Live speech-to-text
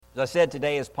As I said,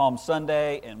 today is Palm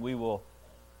Sunday, and we will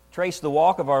trace the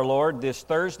walk of our Lord this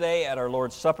Thursday at our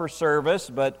Lord's Supper service.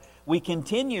 But we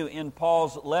continue in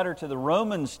Paul's letter to the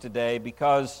Romans today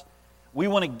because we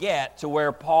want to get to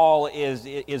where Paul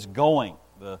is going.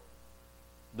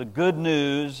 The good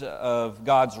news of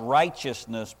God's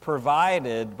righteousness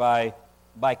provided by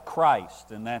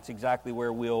Christ. And that's exactly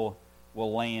where we'll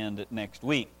land next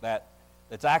week.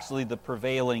 That's actually the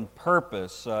prevailing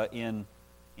purpose in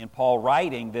Paul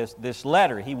writing this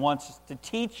letter. He wants to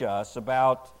teach us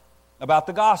about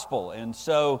the gospel. And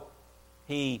so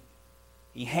he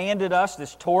handed us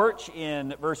this torch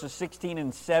in verses 16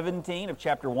 and 17 of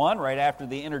chapter 1, right after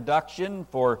the introduction,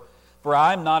 For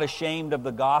I am not ashamed of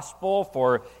the gospel,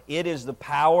 for it is the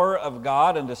power of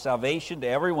God unto salvation to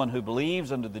everyone who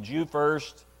believes, unto the Jew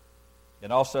first,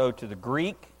 and also to the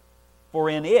Greek. For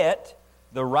in it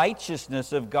the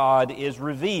righteousness of God is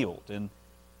revealed.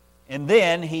 And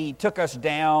then he took us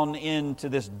down into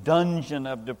this dungeon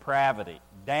of depravity.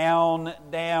 Down,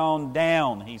 down,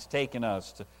 down he's taken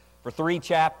us for 3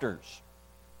 chapters.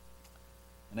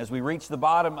 And as we reach the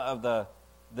bottom of the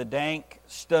dank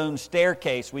stone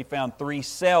staircase, we found 3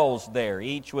 cells there,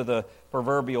 each with a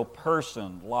proverbial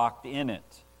person locked in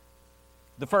it.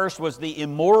 The first was the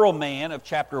immoral man of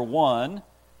chapter 1.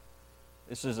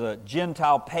 This is a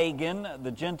Gentile pagan.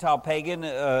 The Gentile pagan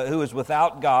who is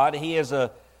without God. He is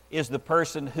the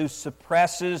person who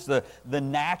suppresses the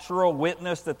natural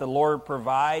witness that the Lord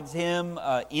provides him,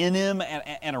 in him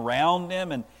and around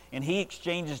him, and he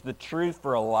exchanges the truth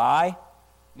for a lie.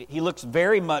 He looks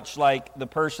very much like the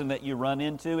person that you run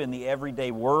into in the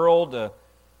everyday world.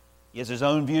 He has his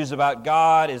own views about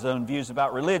God, his own views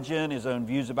about religion, his own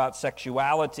views about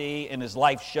sexuality, and his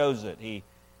life shows it.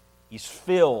 He's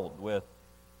filled with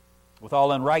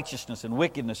all unrighteousness and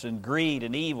wickedness and greed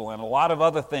and evil and a lot of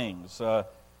other things.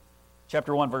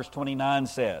 Chapter 1, verse 29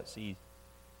 says,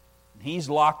 he's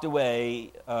locked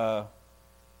away,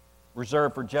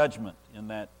 reserved for judgment in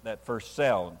that first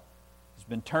cell. He's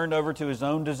been turned over to his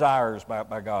own desires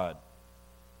by God.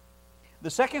 The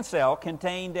second cell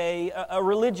contained a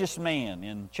religious man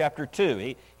in chapter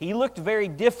 2. He looked very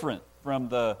different from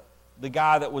the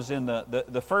guy that was in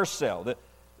the first cell.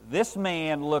 This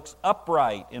man looks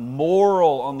upright and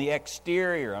moral on the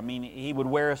exterior. I mean, he would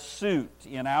wear a suit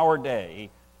in our day.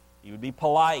 He would be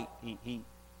polite.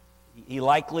 He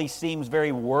likely seems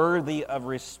very worthy of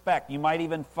respect. You might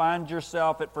even find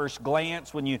yourself at first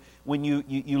glance when you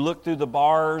look through the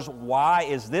bars, why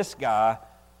is this guy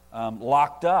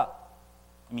locked up?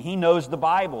 I mean, he knows the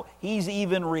Bible. He's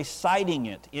even reciting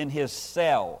it in his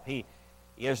cell. He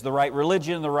has the right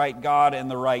religion, the right God, and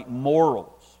the right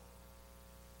morals.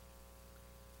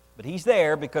 But he's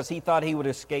there because he thought he would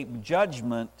escape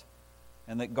judgment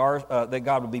and that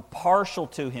God would be partial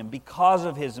to him because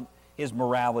of his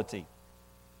morality.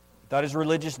 He thought his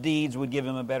religious deeds would give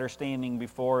him a better standing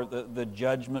before the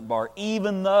judgment bar,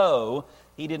 even though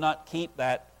he did not keep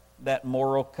that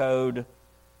moral code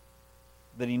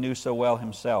that he knew so well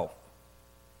himself.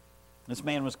 This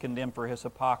man was condemned for his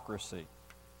hypocrisy.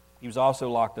 He was also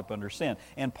locked up under sin.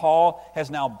 And Paul has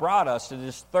now brought us to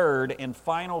this third and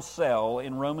final cell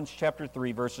in Romans chapter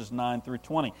 3, verses 9 through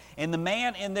 20. And the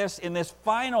man in this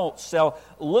final cell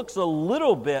looks a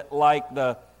little bit like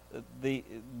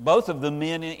both of the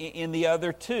men in the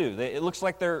other two. It looks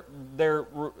like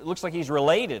looks like he's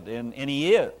related, and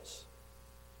he is.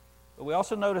 But we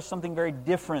also notice something very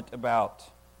different about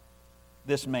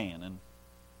this man. And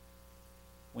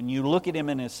when you look at him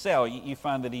in his cell, you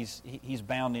find that he's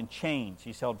bound in chains.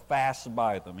 He's held fast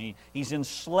by them. He's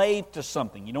enslaved to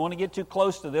something. You don't want to get too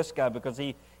close to this guy because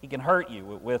he can hurt you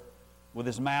with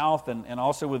his mouth and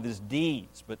also with his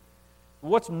deeds. But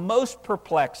what's most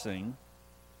perplexing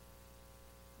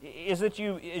is that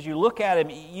as you look at him,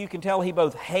 you can tell he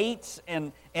both hates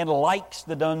and likes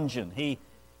the dungeon. He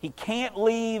can't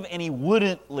leave and he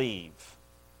wouldn't leave.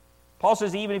 Paul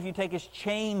says even if you take his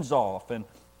chains off and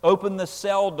open the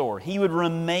cell door, he would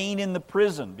remain in the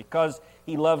prison because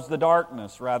he loves the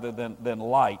darkness rather than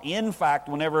light. In fact,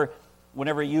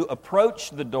 whenever you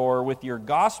approach the door with your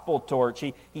gospel torch,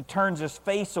 he turns his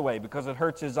face away because it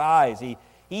hurts his eyes. He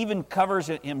even covers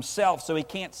it himself so he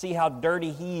can't see how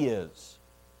dirty he is.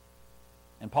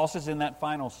 And Paul says in that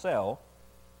final cell,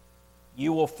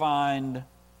 you will find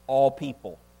all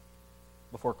people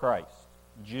before Christ.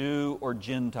 Jew or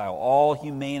Gentile, all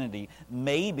humanity.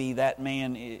 Maybe that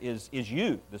man is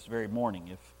you this very morning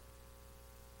if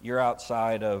you're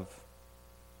outside of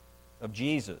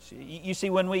Jesus. You see,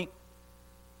 when we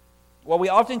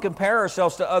often compare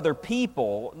ourselves to other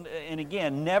people, and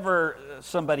again, never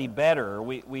somebody better.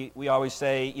 We always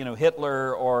say,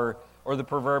 Hitler or or the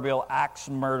proverbial axe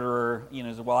murderer,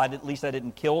 well, at least I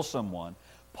didn't kill someone.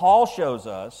 Paul shows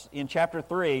us in chapter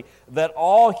 3 that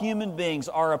all human beings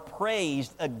are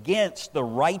appraised against the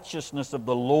righteousness of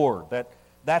the Lord.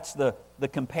 That's the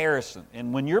comparison.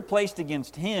 And when you're placed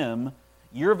against Him,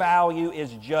 your value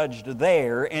is judged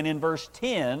there. And in verse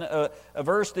 10, a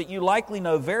verse that you likely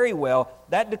know very well,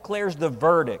 that declares the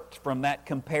verdict from that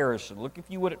comparison. Look, if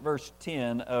you would, at verse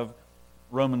 10 of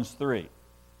Romans 3.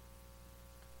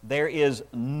 There is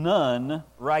none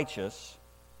righteous,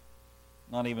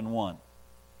 not even one.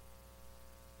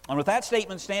 And with that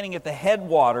statement standing at the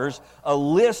headwaters, a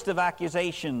list of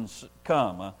accusations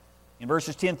come. In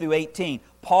verses 10 through 18,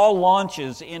 Paul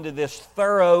launches into this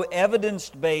thorough,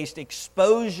 evidence-based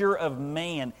exposure of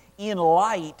man in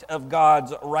light of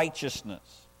God's righteousness.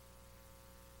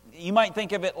 You might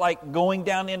think of it like going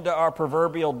down into our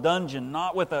proverbial dungeon,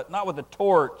 not with a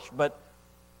torch, but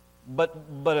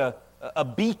a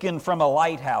beacon from a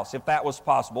lighthouse, if that was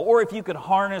possible. Or if you could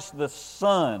harness the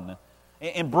sun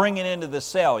and bring it into the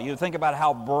cell. You think about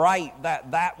how bright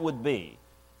that would be.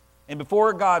 And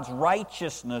before God's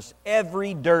righteousness,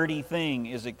 every dirty thing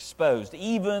is exposed.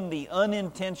 Even the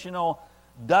unintentional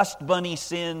dust bunny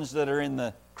sins that are in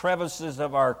the crevices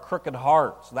of our crooked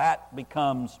hearts, that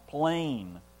becomes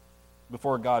plain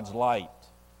before God's light.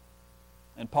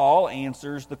 And Paul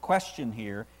answers the question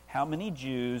here, how many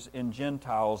Jews and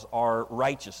Gentiles are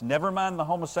righteous? Never mind the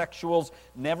homosexuals,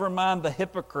 never mind the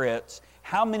hypocrites.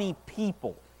 How many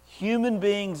people, human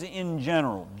beings in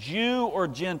general, Jew or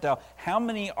Gentile, how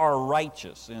many are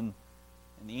righteous? And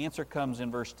the answer comes in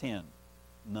verse 10,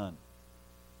 none.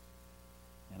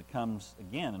 And it comes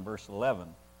again in verse 11.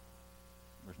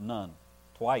 There's none.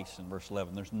 Twice in verse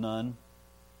 11, there's none.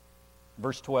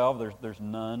 Verse 12, there's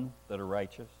none that are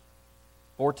righteous.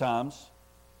 4 times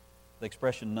the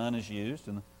expression none is used.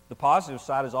 And the positive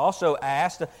side is also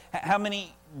asked, how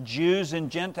many Jews and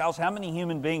Gentiles, how many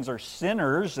human beings are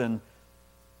sinners? And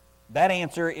that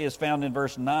answer is found in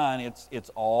verse 9.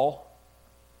 It's all,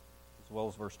 as well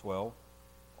as verse 12.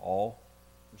 All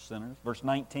are sinners. Verse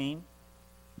 19,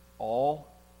 all,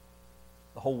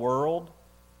 the whole world.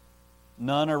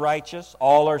 None are righteous.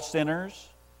 All are sinners.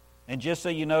 And just so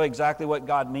you know exactly what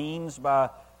God means by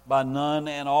none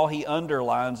and all, He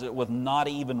underlines it with not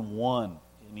even one.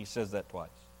 And He says that twice.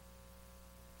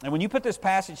 And when you put this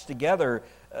passage together,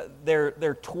 there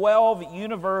are 12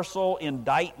 universal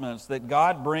indictments that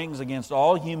God brings against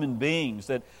all human beings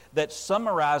that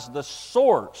summarize the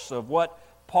source of what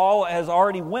Paul has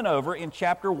already went over in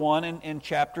chapter 1 and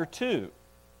chapter 2.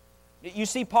 You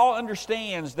see, Paul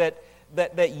understands that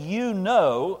you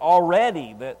know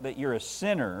already that you're a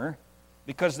sinner,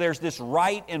 because there's this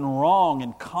right and wrong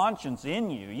and conscience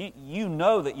in you. You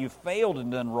know that you've failed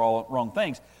and done wrong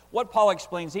things. What Paul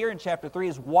explains here in chapter 3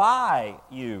 is why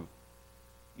you're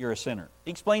a sinner.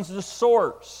 He explains the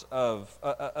source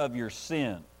of your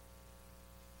sin.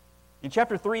 In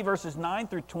chapter 3, verses 9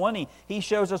 through 20, he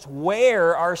shows us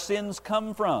where our sins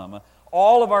come from.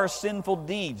 All of our sinful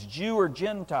deeds, Jew or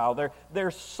Gentile, they're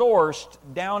sourced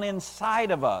down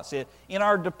inside of us, in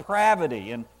our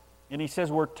depravity. And he says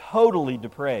we're totally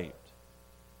depraved.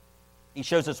 He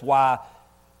shows us why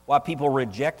people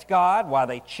reject God, why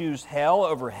they choose hell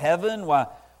over heaven, why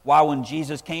when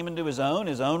Jesus came into His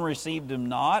own received Him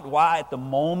not, why at the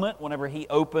moment, whenever He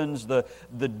opens the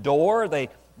door,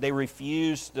 they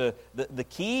refuse the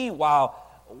key,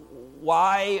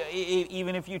 why,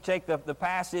 even if you take the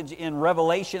passage in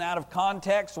Revelation out of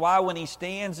context, why when He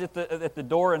stands at the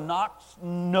door and knocks,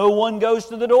 no one goes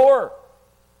to the door.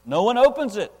 No one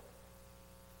opens it.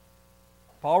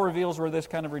 Paul reveals where this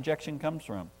kind of rejection comes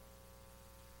from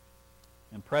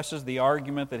and presses the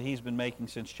argument that he's been making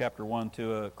since chapter 1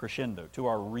 to a crescendo, to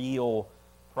our real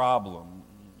problem.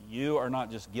 You are not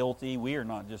just guilty, we are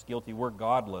not just guilty, we're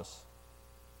godless.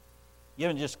 You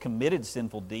haven't just committed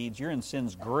sinful deeds, you're in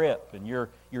sin's grip, and you're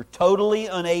totally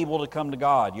unable to come to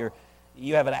God.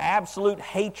 You have an absolute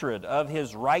hatred of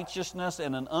His righteousness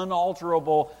and an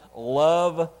unalterable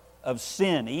love of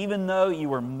sin, even though you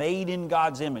were made in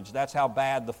God's image. That's how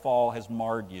bad the fall has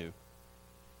marred you.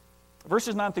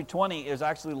 Verses 9 through 20 is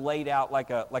actually laid out like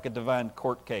a divine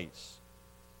court case.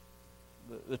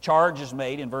 The charge is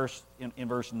made in verse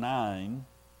 9.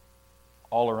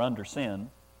 All are under sin.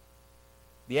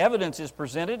 The evidence is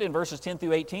presented in verses 10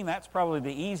 through 18. That's probably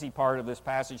the easy part of this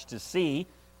passage to see,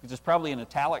 because it's probably in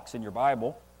italics in your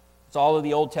Bible. It's all of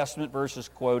the Old Testament verses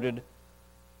quoted.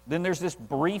 Then there's this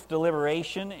brief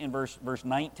deliberation in verse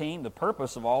 19, the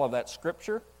purpose of all of that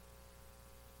Scripture.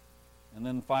 And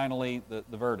then finally,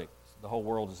 the verdict. The whole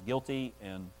world is guilty,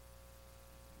 and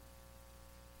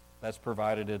that's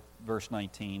provided at verse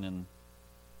 19. And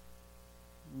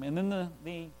And then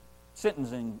the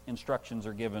sentencing instructions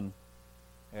are given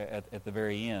at the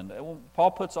very end. When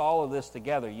Paul puts all of this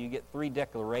together, you get three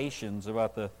declarations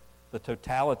about the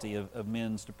totality of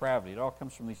men's depravity. It all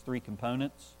comes from these three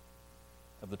components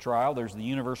of the trial. There's the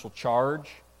universal charge,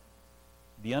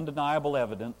 the undeniable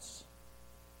evidence,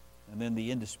 and then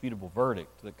the indisputable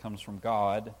verdict that comes from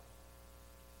God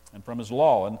and from His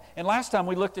law. And last time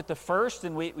we looked at the first,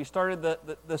 and we started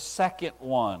the second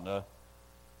one.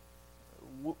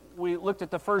 We looked at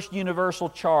the first universal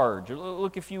charge.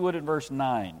 Look, if you would, at verse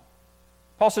 9.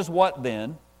 Paul says, "What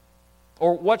then?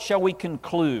 Or what shall we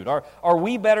conclude? Are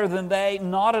we better than they?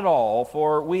 Not at all,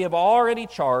 for we have already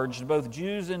charged both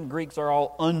Jews and Greeks are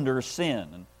all under sin."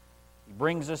 And he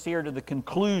brings us here to the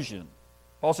conclusion.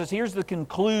 Paul says, here's the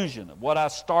conclusion of what I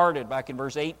started back in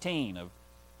verse 18 of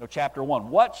chapter 1.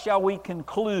 What shall we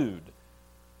conclude?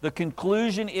 The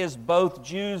conclusion is both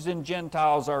Jews and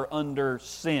Gentiles are under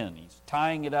sin. He's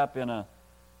tying it up in a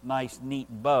nice, neat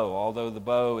bow, although the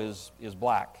bow is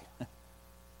black.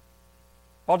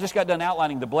 Paul just got done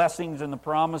outlining the blessings and the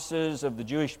promises of the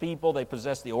Jewish people. They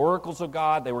possessed the oracles of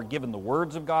God. They were given the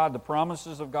words of God, the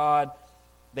promises of God.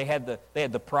 They had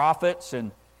the prophets,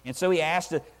 and so he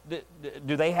asked,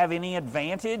 do they have any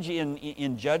advantage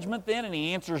in judgment then? And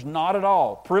he answers, not at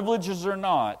all. Privileges or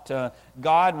not,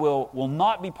 God will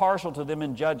not be partial to them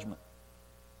in judgment.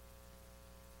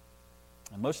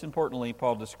 And most importantly,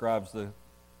 Paul describes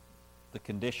the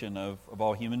condition of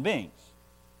all human beings.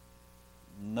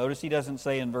 Notice he doesn't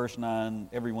say in verse 9,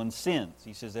 everyone sins.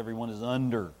 He says everyone is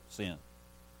under sin. It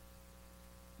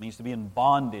means to be in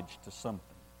bondage to something.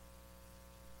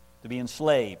 To be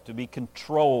enslaved, to be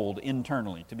controlled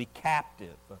internally, to be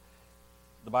captive.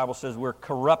 The Bible says we're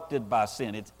corrupted by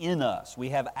sin. It's in us. We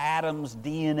have Adam's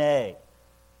DNA,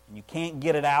 and you can't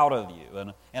get it out of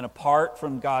you. And apart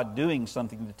from God doing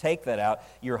something to take that out,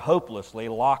 you're hopelessly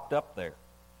locked up there.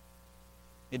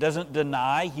 It doesn't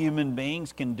deny human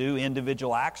beings can do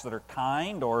individual acts that are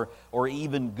kind or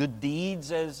even good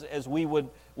deeds, as we would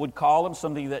call them,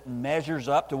 something that measures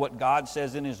up to what God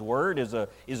says in His Word is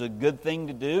a good thing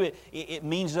to do. It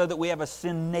means, though, that we have a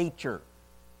sin nature.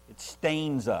 It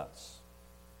stains us.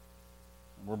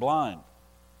 And we're blind.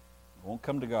 We won't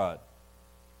come to God.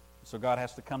 So God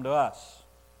has to come to us.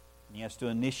 And He has to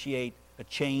initiate a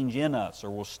change in us, or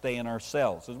we'll stay in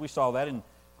ourselves. As we saw that in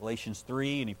Galatians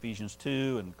 3 and Ephesians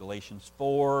 2 and Galatians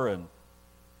 4 and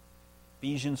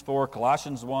Ephesians 4,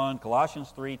 Colossians 1,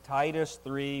 Colossians 3, Titus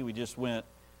 3. We just went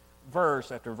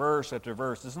verse after verse after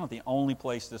verse. This is not the only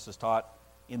place this is taught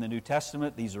in the New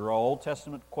Testament. These are Old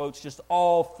Testament quotes just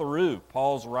all through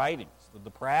Paul's writings. The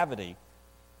depravity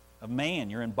of man.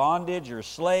 You're in bondage, you're a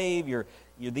slave, you're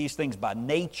these things by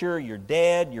nature, you're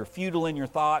dead, you're futile in your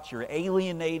thoughts, you're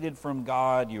alienated from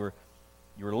God, you're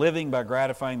living by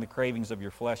gratifying the cravings of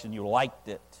your flesh, and you liked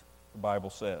it, the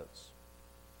Bible says.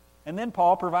 And then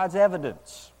Paul provides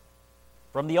evidence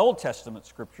from the Old Testament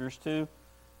Scriptures to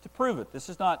prove it. This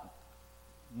is not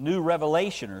new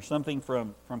revelation or something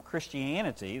from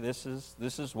Christianity. This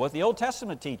is what the Old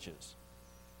Testament teaches.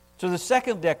 So the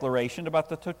second declaration about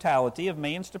the totality of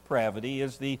man's depravity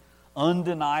is the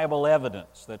undeniable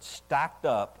evidence that's stacked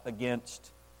up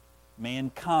against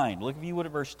mankind. Look, if you would,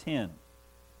 at verse 10.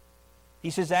 He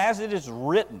says, as it is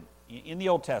written in the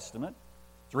Old Testament,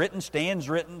 it's written,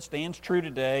 stands true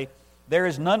today. There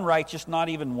is none righteous, not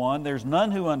even one. There's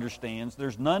none who understands.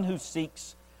 There's none who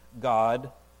seeks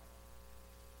God.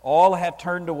 All have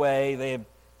turned away. They have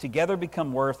together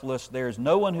become worthless. There is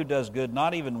no one who does good,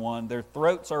 not even one. Their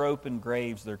throats are open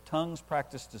graves. Their tongues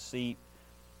practice deceit.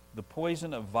 The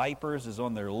poison of vipers is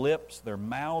on their lips. Their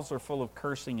mouths are full of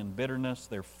cursing and bitterness.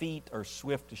 Their feet are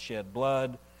swift to shed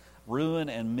blood. Ruin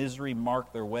and misery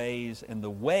mark their ways, and the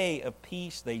way of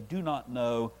peace they do not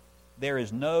know. There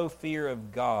is no fear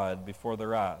of God before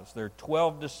their eyes. There are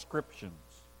 12 descriptions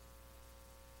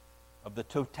of the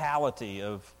totality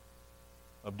of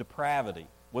depravity,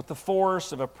 with the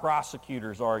force of a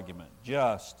prosecutor's argument.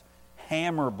 Just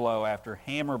hammer blow after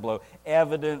hammer blow,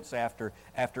 evidence after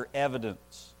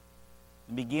evidence.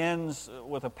 It begins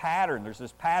with a pattern. There's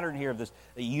this pattern here of this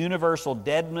universal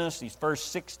deadness. These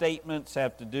first 6 statements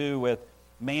have to do with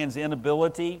man's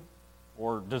inability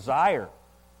or desire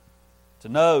to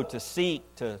know, to seek,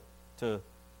 to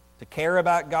care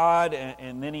about God.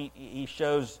 And then he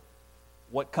shows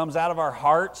what comes out of our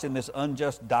hearts in this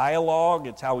unjust dialogue.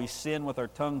 It's how we sin with our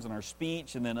tongues and our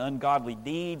speech, and then ungodly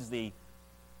deeds, the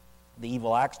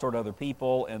evil acts toward other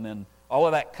people, and then all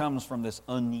of that comes from this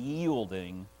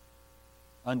unyielding,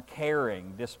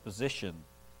 uncaring disposition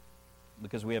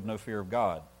because we have no fear of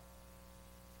God.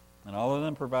 And all of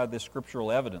them provide this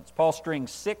scriptural evidence. Paul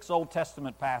strings 6 Old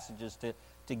Testament passages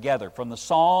together from the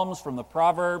Psalms, from the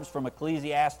Proverbs, from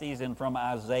Ecclesiastes, and from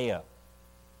Isaiah.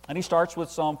 And he starts with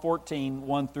Psalm 14,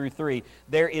 1 through 3.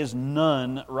 There is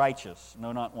none righteous.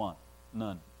 No, not one.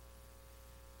 None.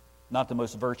 Not the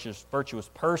most virtuous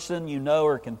person you know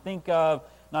or can think of.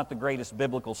 Not the greatest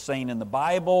biblical saint in the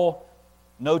Bible.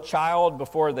 No child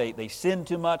before they sin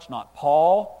too much. Not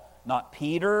Paul. Not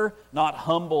Peter. Not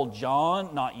humble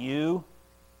John. Not you.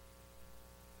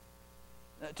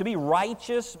 To be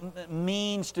righteous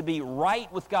means to be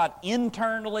right with God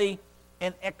internally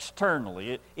and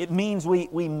externally. It means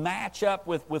we match up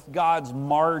with God's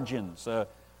margins,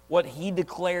 what He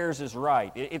declares is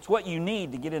right. It's what you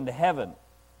need to get into heaven.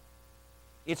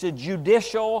 It's a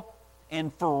judicial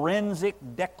and forensic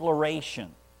declaration.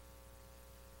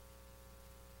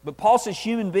 But Paul says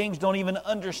human beings don't even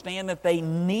understand that they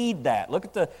need that.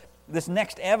 Look at this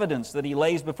next evidence that he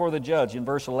lays before the judge in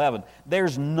verse 11.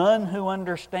 There's none who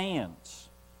understands.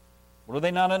 What do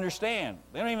they not understand?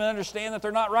 They don't even understand that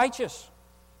they're not righteous.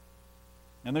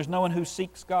 And there's no one who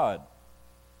seeks God.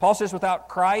 Paul says without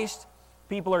Christ,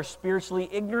 people are spiritually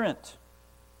ignorant.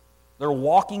 They're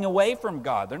walking away from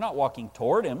God. They're not walking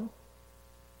toward Him.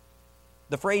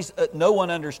 The phrase, no one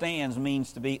understands,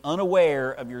 means to be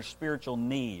unaware of your spiritual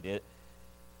need.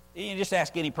 You just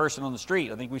ask any person on the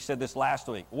street. I think we said this last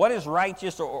week. What is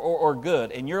righteous or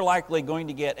good? And you're likely going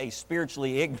to get a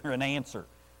spiritually ignorant answer.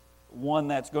 One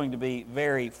that's going to be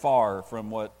very far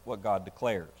from what God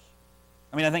declares.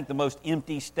 I mean, I think the most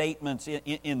empty statements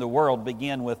in the world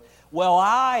begin with, well,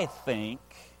 I think,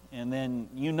 and then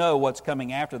you know what's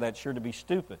coming after that's sure to be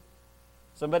stupid.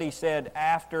 Somebody said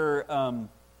after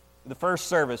the first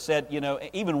service, said,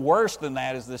 even worse than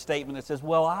that is the statement that says,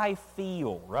 well, I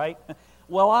feel, right?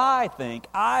 Well, I think,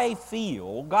 I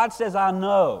feel. God says, I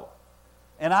know.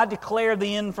 And I declare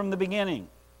the end from the beginning.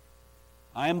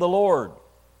 I am the Lord.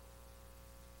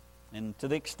 And to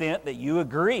the extent that you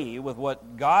agree with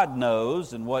what God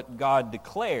knows and what God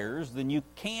declares, then you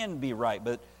can be right.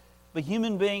 But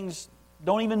human beings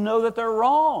don't even know that they're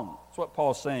wrong. That's what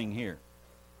Paul's saying here.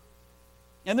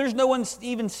 And there's no one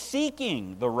even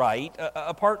seeking the right,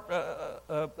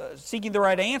 seeking the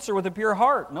right answer with a pure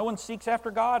heart. No one seeks after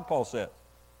God, Paul says.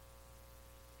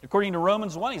 According to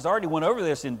Romans 1, he's already went over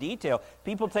this in detail.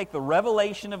 People take the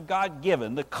revelation of God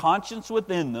given, the conscience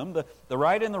within them, the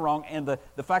right and the wrong, and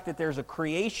the fact that there's a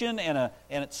creation and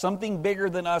it's something bigger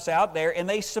than us out there, and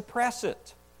they suppress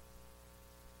it.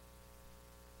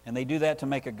 And they do that to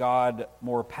make a God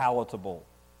more palatable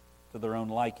to their own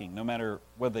liking, no matter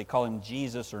whether they call Him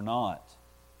Jesus or not.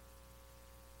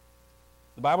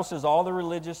 The Bible says all the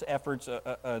religious efforts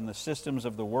and the systems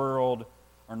of the world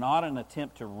are not an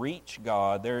attempt to reach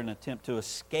God. They're an attempt to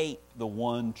escape the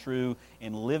one true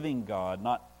and living God,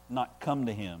 not come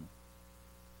to Him.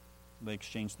 They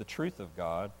exchange the truth of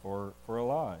God for a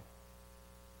lie.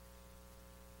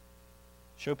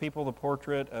 Show people the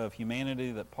portrait of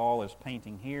humanity that Paul is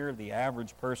painting here, the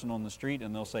average person on the street,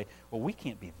 and they'll say, well, we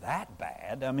can't be that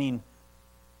bad. I mean,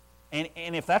 and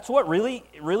if that's what really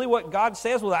what God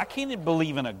says, well, I can't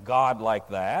believe in a God like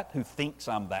that who thinks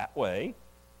I'm that way.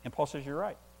 And Paul says, you're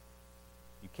right.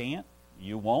 You can't,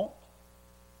 you won't,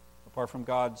 apart from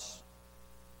God's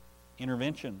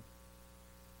intervention.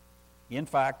 In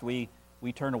fact, we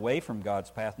turn away from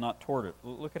God's path, not toward it.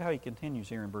 Look at how he continues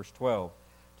here in verse 12,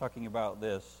 talking about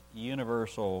this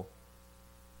universal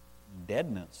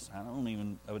deadness. I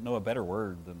would know a better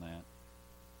word than that.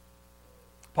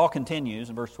 Paul continues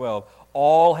in verse 12,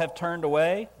 all have turned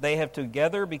away, they have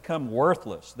together become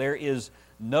worthless. There is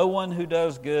no one who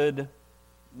does good,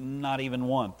 not even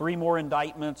one. 3 more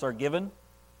indictments are given.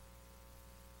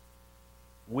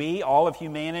 We, all of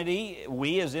humanity,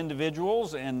 we as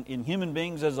individuals and in human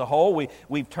beings as a whole,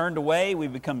 we've turned away,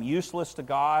 we've become useless to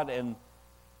God, and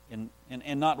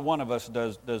not one of us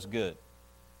does good.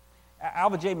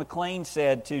 Alva J. McLean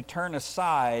said to turn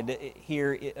aside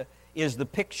here is the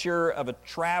picture of a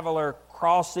traveler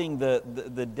crossing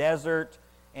the desert,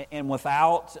 and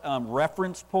without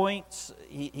reference points,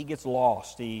 he gets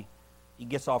lost. He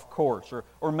gets off course.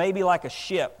 Or maybe like a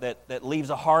ship that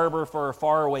leaves a harbor for a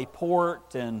faraway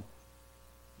port, and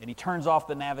he turns off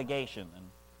the navigation,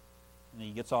 and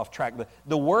he gets off track.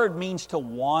 The word means to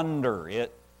wander.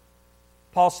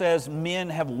 Paul says men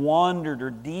have wandered or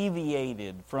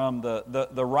deviated from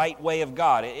the right way of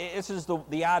God. This is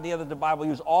the idea that the Bible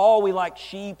uses. All we like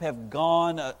sheep have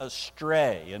gone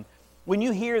astray. And when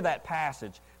you hear that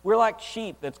passage, we're like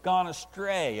sheep that's gone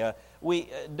astray. We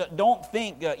don't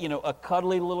think a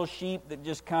cuddly little sheep that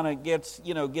just kind of gets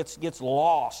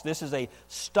lost. This is a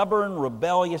stubborn,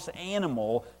 rebellious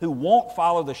animal who won't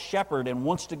follow the shepherd and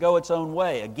wants to go its own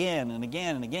way again and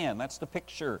again and again. That's the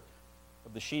picture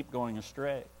of the sheep going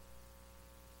astray.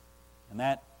 And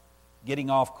that getting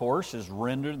off course has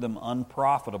rendered them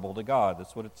unprofitable to God.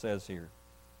 That's what it says here.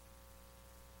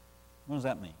 What does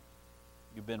that mean?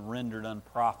 You've been rendered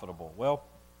unprofitable. Well,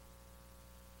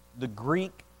 the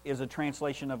Greek is a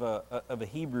translation of a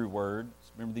Hebrew word.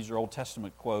 Remember, these are Old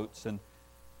Testament quotes, and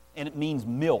it means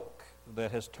milk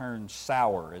that has turned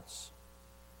sour. It's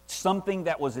something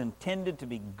that was intended to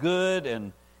be good,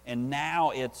 and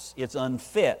now it's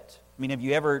unfit. I mean, have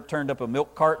you ever turned up a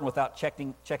milk carton without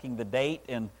checking the date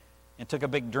and took a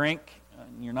big drink?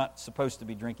 You're not supposed to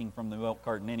be drinking from the milk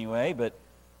carton anyway, but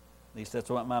at least that's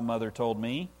what my mother told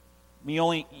me.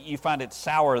 You find it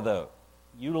sour, though.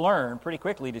 You learn pretty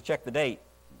quickly to check the date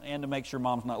and to make sure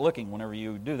Mom's not looking whenever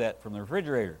you do that from the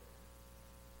refrigerator.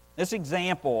 This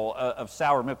example of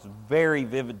sour milk is very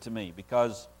vivid to me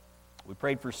because we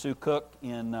prayed for Sue Cook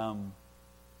in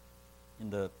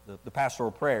the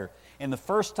pastoral prayer. And the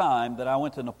first time that I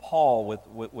went to Nepal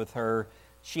with her,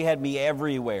 she had me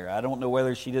everywhere. I don't know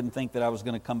whether she didn't think that I was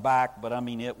going to come back, but I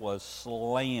mean, it was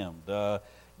slammed.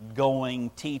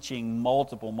 Going, teaching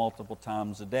multiple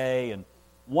times a day. And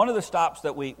one of the stops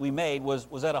that we made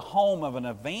was at a home of an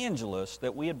evangelist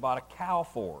that we had bought a cow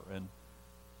for. And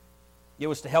it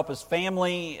was to help his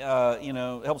family,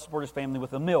 help support his family with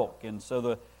the milk. And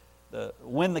so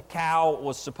when the cow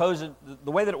was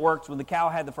the way that it works, when the cow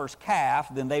had the first calf,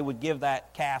 then they would give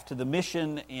that calf to the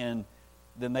mission, and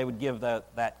then they would give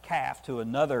that calf to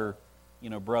another,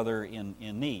 brother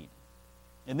in need.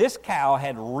 And this cow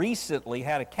had recently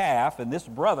had a calf, and this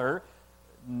brother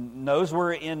knows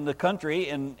we're in the country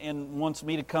and wants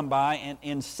me to come by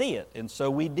and see it. And so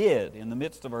we did in the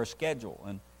midst of our schedule.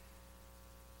 And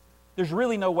there's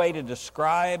really no way to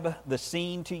describe the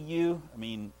scene to you. I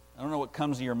mean, I don't know what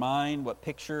comes to your mind, what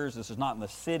pictures. This is not in the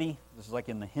city. This is like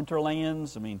in the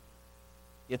hinterlands. I mean,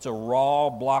 it's a raw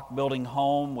block building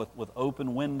home with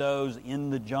open windows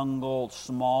in the jungle,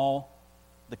 small.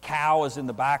 The cow is in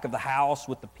the back of the house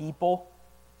with the people.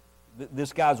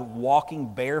 This guy's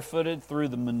walking barefooted through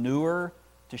the manure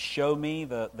to show me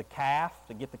the calf,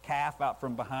 to get the calf out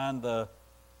from behind the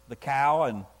cow.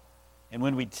 And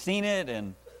when we'd seen it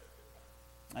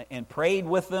and prayed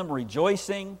with them,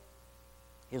 rejoicing,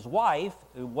 his wife,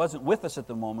 who wasn't with us at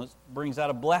the moment, brings out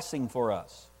a blessing for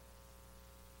us.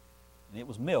 And it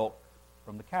was milk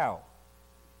from the cow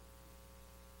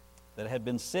that had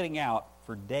been sitting out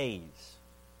for days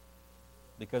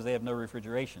because they have no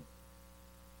refrigeration.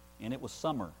 And it was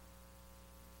summer,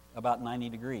 about 90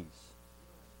 degrees.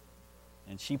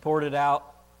 And she poured it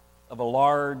out of a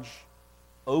large,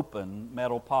 open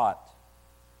metal pot.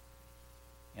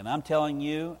 And I'm telling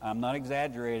you, I'm not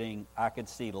exaggerating, I could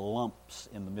see lumps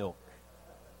in the milk.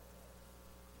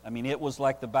 I mean, it was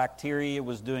like the bacteria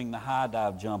was doing the high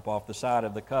dive jump off the side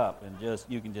of the cup, and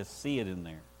you can just see it in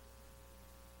there.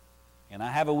 And I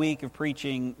have a week of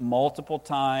preaching multiple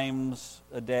times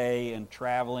a day and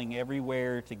traveling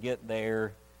everywhere to get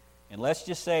there. And let's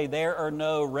just say there are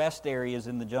no rest areas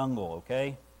in the jungle,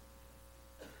 okay?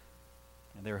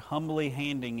 And they're humbly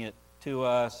handing it to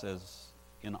us as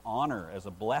in honor, as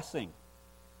a blessing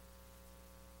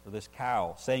for this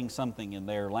cow, saying something in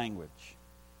their language.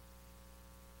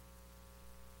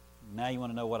 Now you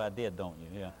want to know what I did, don't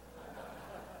you? Yeah.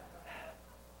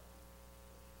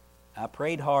 I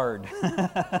prayed hard.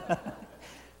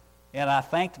 And I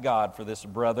thanked God for this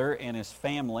brother and his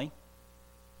family.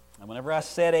 And whenever I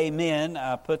said amen,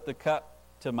 I put the cup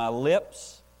to my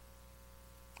lips.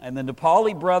 And the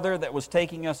Nepali brother that was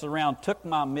taking us around took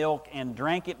my milk and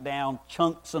drank it down,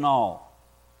 chunks and all.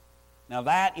 Now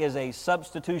that is a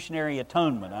substitutionary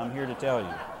atonement, I'm here to tell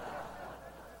you.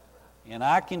 And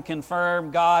I can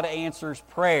confirm God answers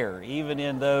prayer even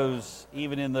in those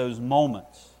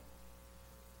moments.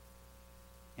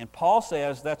 And Paul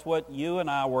says that's what you and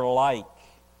I were like.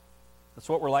 That's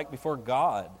what we're like before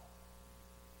God.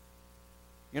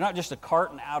 You're not just a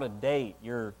carton out of date.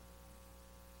 You're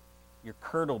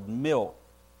curdled milk.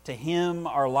 To Him,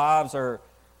 our lives are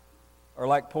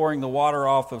like pouring the water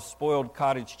off of spoiled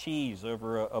cottage cheese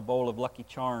over a bowl of Lucky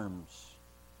Charms.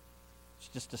 It's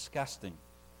just disgusting.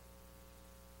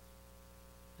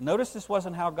 Notice this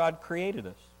wasn't how God created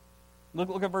us.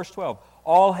 Look at verse 12.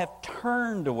 All have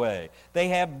turned away. They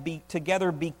have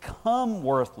together become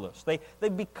worthless.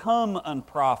 They've become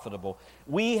unprofitable.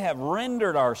 We have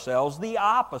rendered ourselves the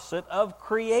opposite of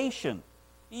creation.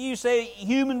 You say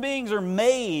human beings are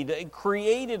made,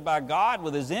 created by God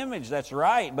with His image. That's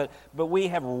right. But we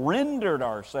have rendered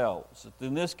ourselves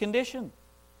in this condition.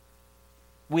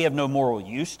 We have no moral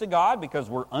use to God because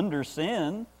we're under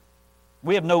sin.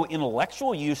 We have no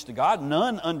intellectual use to God.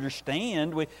 None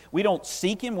understand. We don't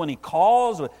seek Him when He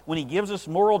calls. When He gives us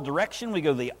moral direction, we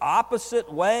go the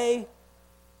opposite way.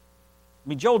 I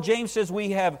mean, Joel James says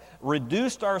we have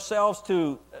reduced ourselves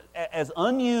to as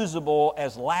unusable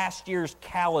as last year's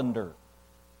calendar.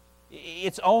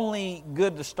 It's only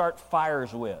good to start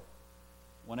fires with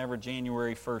whenever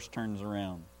January 1st turns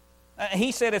around.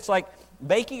 He said it's like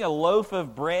baking a loaf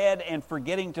of bread and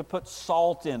forgetting to put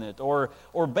salt in it, or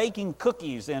baking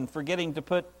cookies and forgetting to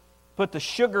put the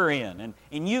sugar in.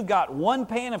 And you've got one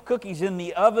pan of cookies in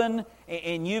the oven,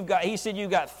 and he said you've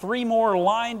got 3 more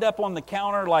lined up on the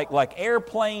counter like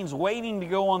airplanes waiting to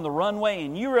go on the runway,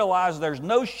 and you realize there's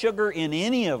no sugar in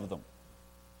any of them.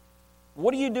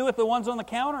 What do you do with the ones on the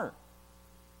counter?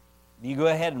 Do you go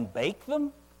ahead and bake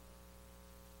them?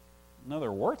 No,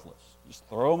 they're worthless. Just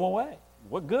throw them away.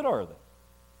 What good are they?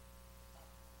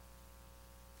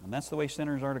 And that's the way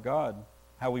sinners are to God,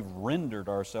 how we've rendered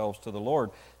ourselves to the Lord.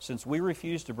 Since we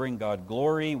refuse to bring God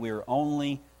glory, we are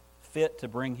only fit to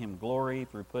bring Him glory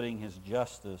through putting His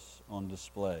justice on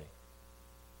display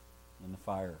in the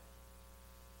fire.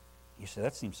 You say,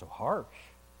 that seems so harsh.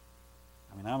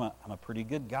 I mean, I'm a pretty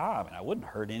good guy. I mean, I wouldn't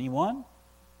hurt anyone.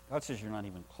 God says you're not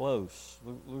even close.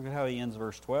 Look at how He ends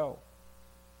verse 12.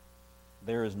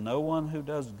 There is no one who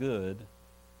does good,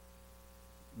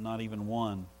 not even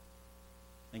one.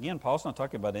 Again, Paul's not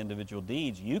talking about individual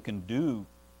deeds. You can do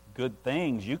good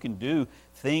things. You can do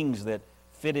things that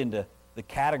fit into the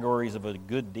categories of a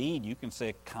good deed. You can say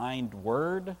a kind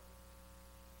word.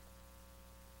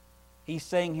 He's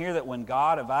saying here that when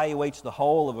God evaluates the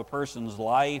whole of a person's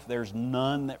life, there's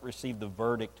none that receive the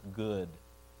verdict good.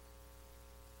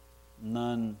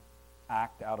 None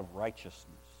act out of righteousness.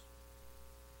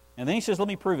 And then he says, let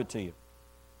me prove it to you.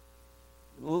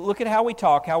 Look at how we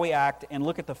talk, how we act, and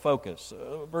look at the focus.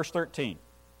 Verse 13.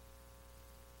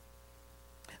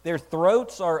 Their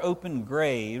throats are open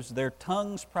graves, their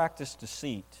tongues practice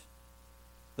deceit.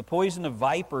 The poison of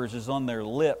vipers is on their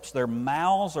lips, their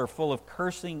mouths are full of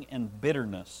cursing and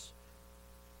bitterness.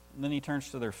 And then he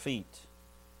turns to their feet.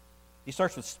 He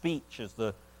starts with speech as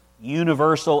the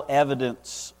universal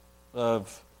evidence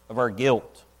of our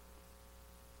guilt.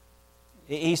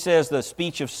 He says the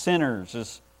speech of sinners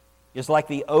is like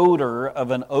the odor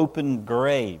of an open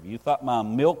grave. You thought my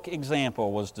milk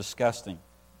example was disgusting.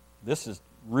 This is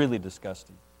really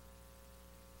disgusting.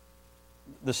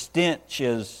 The stench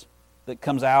that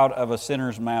comes out of a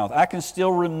sinner's mouth. I can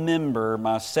still remember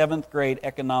my 7th grade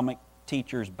economic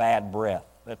teacher's bad breath.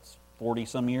 That's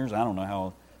 40-some years. I don't know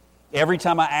how. Every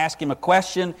time I asked him a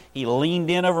question, he leaned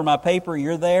in over my paper.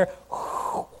 You're there.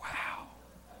 Wow.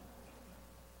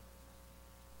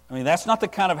 I mean, that's not the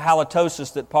kind of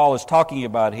halitosis that Paul is talking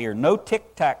about here. No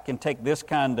Tic Tac can take this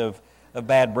kind of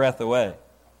bad breath away.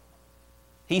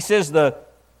 He says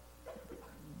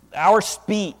our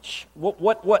speech,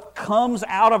 what comes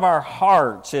out of our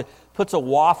hearts, it puts a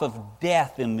waft of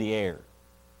death in the air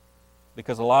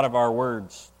because a lot of our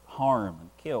words harm and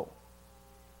kill.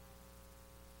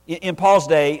 In Paul's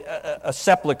day, a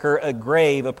sepulcher, a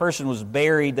grave, a person was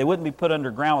buried. They wouldn't be put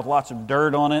underground with lots of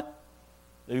dirt on it.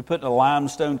 They'd be put in a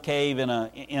limestone cave in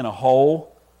a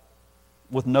hole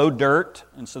with no dirt,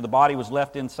 and so the body was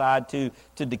left inside to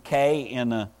decay in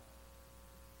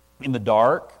the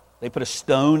dark. They put a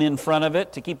stone in front of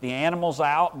it to keep the animals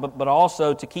out, but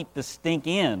also to keep the stink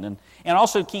in, and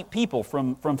also keep people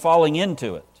from falling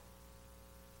into it.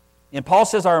 And Paul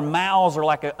says our mouths are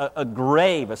like a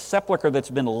grave, a sepulcher that's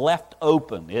been left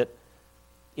open.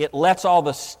 It lets all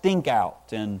the stink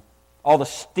out and all the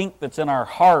stink that's in our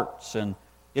hearts, and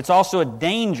it's also a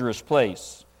dangerous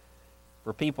place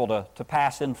for people to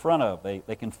pass in front of.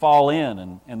 They can fall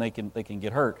in and they can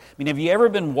get hurt. I mean, have you ever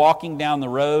been walking down the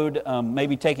road,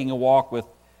 maybe taking a walk with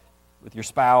your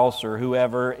spouse or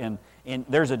whoever, and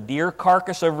there's a deer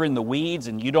carcass over in the weeds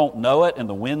and you don't know it, and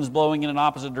the wind's blowing in an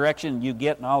opposite direction, and you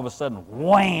get, and all of a sudden,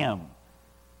 wham!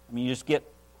 I mean, you just get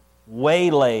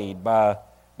waylaid by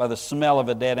the smell of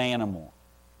a dead animal.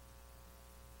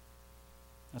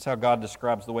 That's how God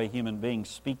describes the way human beings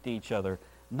speak to each other.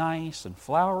 Nice and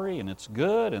flowery, and it's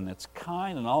good, and it's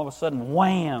kind, and all of a sudden,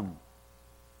 wham!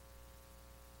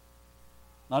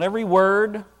 Not every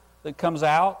word that comes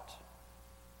out.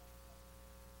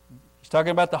 He's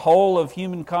talking about the whole of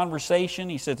human conversation.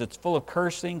 He says it's full of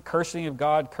cursing of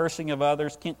God, cursing of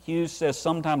others. Kent Hughes says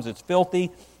sometimes it's filthy,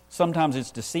 sometimes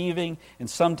it's deceiving, and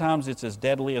sometimes it's as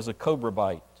deadly as a cobra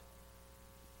bite.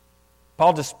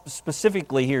 Paul just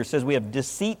specifically here says we have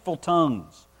deceitful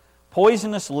tongues,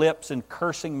 poisonous lips, and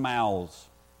cursing mouths.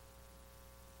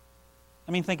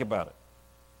 I mean, think about it.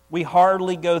 We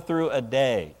hardly go through a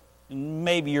day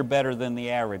Maybe you're better than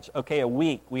the average. Okay, a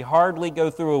week. We hardly go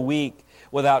through a week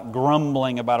without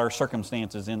grumbling about our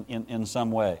circumstances in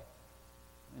some way.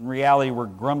 In reality, we're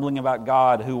grumbling about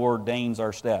God who ordains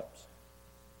our steps.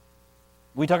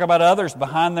 We talk about others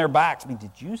behind their backs. I mean,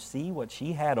 did you see what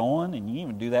she had on? And you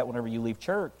even do that whenever you leave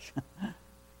church.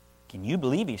 Can you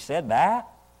believe he said that?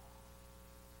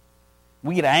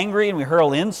 We get angry and we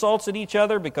hurl insults at each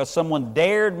other because someone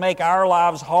dared make our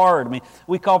lives hard. I mean,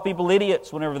 we call people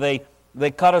idiots whenever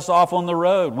they cut us off on the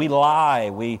road. We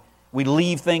lie. We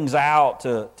leave things out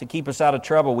to keep us out of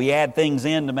trouble. We add things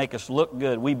in to make us look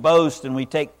good. We boast and we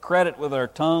take credit with our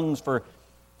tongues for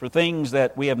things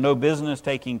that we have no business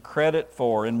taking credit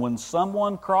for. And when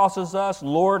someone crosses us,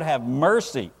 Lord, have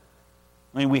mercy.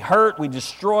 I mean, we hurt, we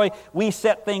destroy, we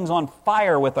set things on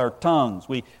fire with our tongues.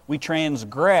 We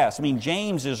transgress. I mean,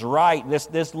 James is right.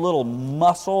 This little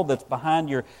muscle that's behind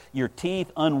your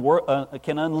teeth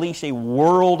can unleash a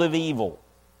world of evil.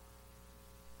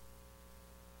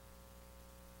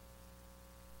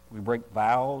 We break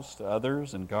vows to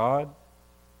others and God.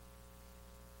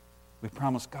 We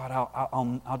promise God,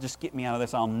 I'll just get me out of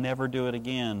this. I'll never do it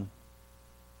again.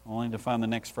 Only to find the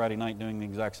next Friday night doing the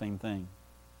exact same thing.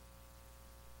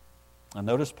 And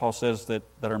notice Paul says that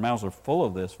our mouths are full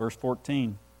of this. Verse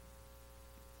 14.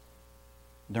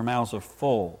 Their mouths are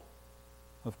full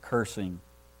of cursing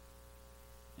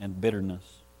and bitterness.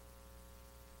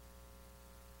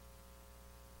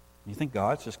 You think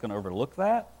God's just going to overlook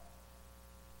that?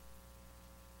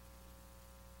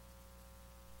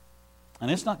 And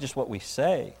it's not just what we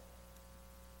say.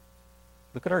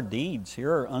 Look at our deeds.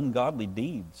 Here are ungodly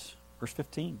deeds. Verse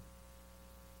 15.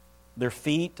 Their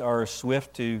feet are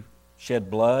swift to shed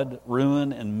blood,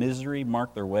 ruin and misery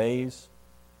mark their ways,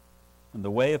 and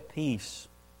the way of peace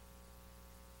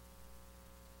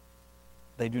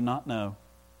they do not know.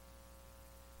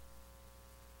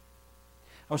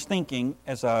 I was thinking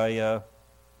as I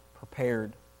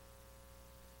prepared,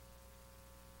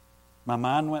 my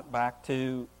mind went back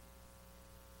to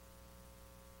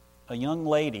a young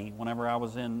lady whenever I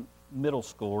was in middle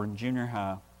school or in junior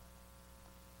high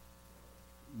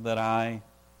that I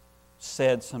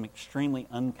said some extremely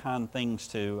unkind things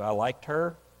to. I liked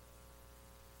her,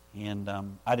 and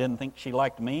I didn't think she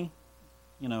liked me,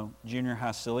 junior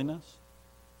high silliness.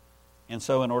 And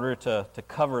so in order to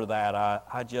cover that,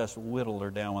 I just whittled her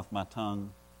down with my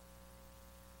tongue.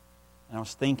 And I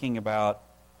was thinking about,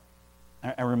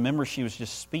 I remember she was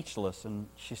just speechless, and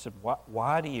she said,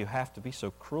 why do you have to be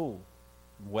so cruel?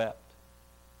 And wept.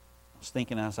 I was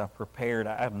thinking as I prepared,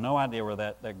 I have no idea where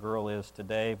that girl is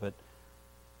today, but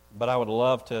I would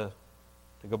love to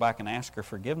go back and ask her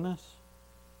forgiveness.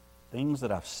 Things that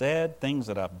I've said, things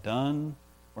that I've done,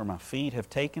 where my feet have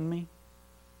taken me.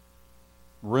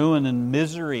 Ruin and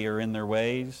misery are in their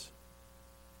ways.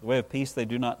 The way of peace they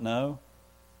do not know.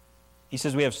 He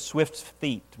says we have swift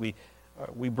feet. We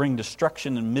bring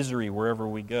destruction and misery wherever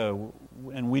we go,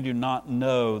 and we do not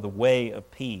know the way of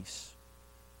peace.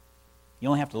 You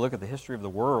only have to look at the history of the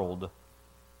world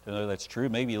to know that's true.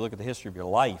 Maybe you look at the history of your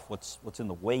life. What's in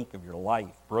the wake of your life?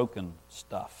 Broken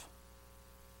stuff.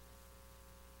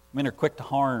 Men are quick to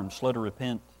harm, slow to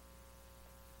repent.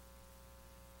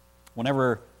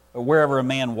 Wherever a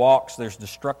man walks, there's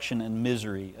destruction and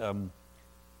misery.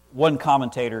 One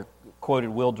commentator quoted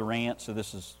Will Durant, so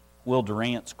this is Will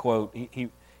Durant's quote.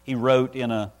 He wrote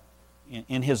in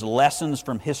his Lessons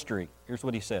from History. Here's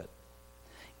what he said.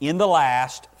 In the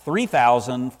last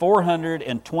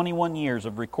 3,421 years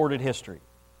of recorded history,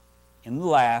 in the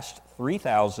last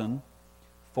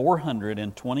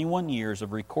 3,421 years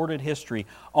of recorded history,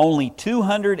 only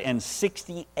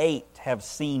 268 have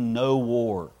seen no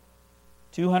war.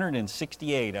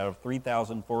 268 out of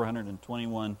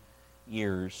 3,421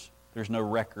 years, there's no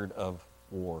record of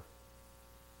war.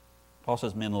 Paul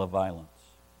says men love violence.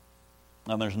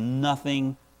 Now there's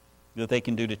nothing that they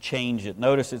can do to change it.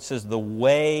 Notice it says the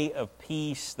way of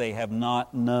peace they have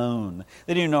not known.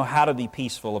 They didn't know how to be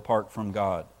peaceful apart from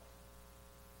God.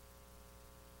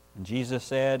 And Jesus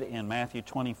said in Matthew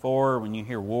 24, when you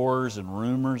hear wars and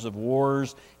rumors of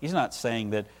wars, He's not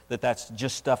saying that that's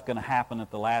just stuff going to happen at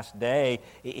the last day.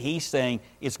 He's saying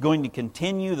it's going to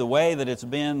continue the way that it's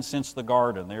been since the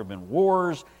garden. There have been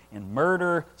wars and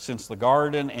murder since the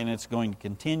garden, and it's going to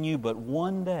continue. But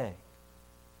one day,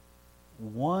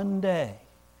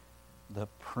 the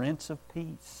Prince of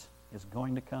Peace is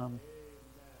going to come,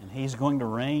 and He's going to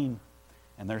reign,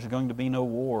 and there's going to be no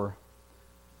war.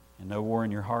 And no war in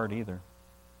your heart either.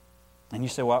 And you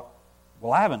say, well,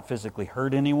 I haven't physically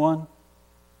hurt anyone.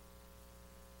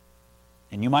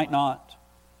 And you might not.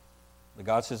 But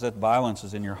God says that violence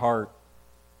is in your heart.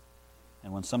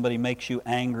 And when somebody makes you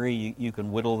angry, you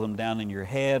can whittle them down in your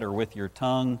head or with your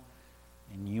tongue,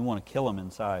 and you want to kill them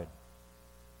inside.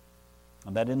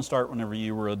 And that didn't start whenever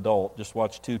you were an adult. Just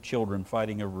watch two children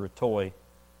fighting over a toy.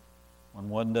 When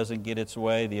one doesn't get its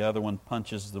way, the other one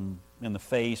punches them in the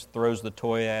face, throws the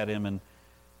toy at him, and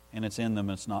it's in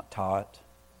them. It's not taught.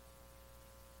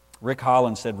 Rick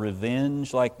Holland said,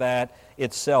 revenge like that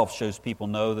itself shows people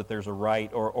know that there's a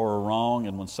right or a wrong,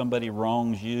 and when somebody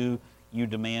wrongs you, you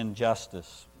demand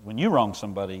justice. When you wrong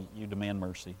somebody, you demand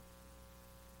mercy.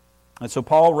 And so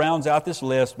Paul rounds out this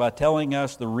list by telling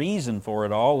us the reason for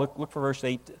it all. Look for verse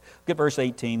 8. Look at verse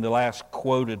 18, the last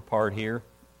quoted part here.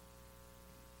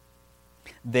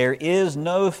 There is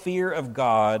no fear of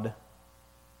God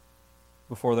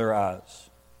before their eyes.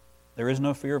 There is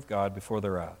no fear of God before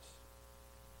their eyes.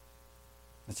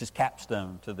 It's his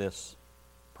capstone to this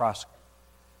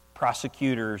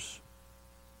prosecutor's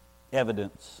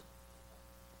evidence.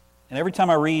 And every time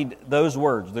I read those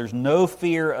words, there's no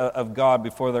fear of God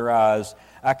before their eyes,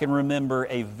 I can remember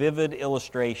a vivid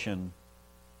illustration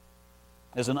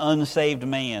as an unsaved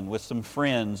man with some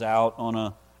friends out on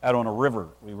a river.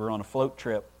 We were on a float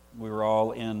trip. We were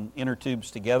all in inner tubes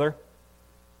together.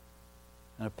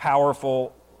 And a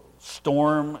powerful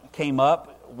storm came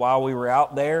up while we were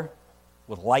out there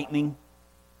with lightning.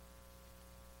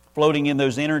 Floating in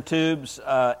those inner tubes,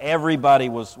 everybody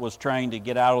was trying to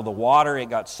get out of the water. It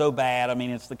got so bad. I mean,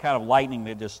 it's the kind of lightning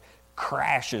that just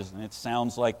crashes, and it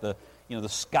sounds like the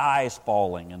sky is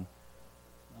falling. And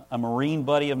a Marine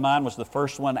buddy of mine was the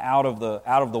first one out of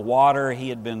the water. He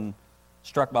had been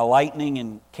struck by lightning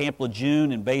in Camp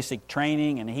Lejeune in basic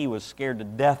training, and he was scared to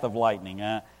death of lightning.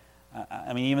 I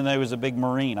mean, even though he was a big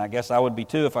Marine, I guess I would be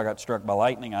too if I got struck by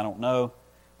lightning. I don't know.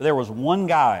 But there was one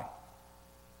guy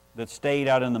that stayed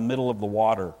out in the middle of the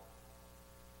water.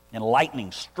 And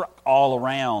lightning struck all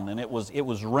around, and it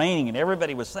was raining, and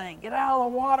everybody was saying, "Get out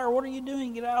of the water! What are you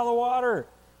doing? Get out of the water!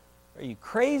 Are you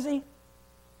crazy?"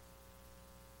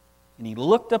 And he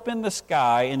looked up in the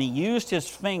sky, and he used his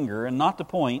finger, and not to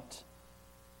point,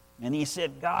 and he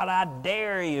said, "God, I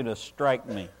dare you to strike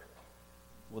me,"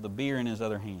 with a beer in his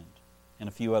other hand, and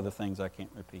a few other things I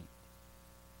can't repeat.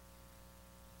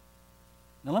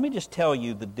 Now let me just tell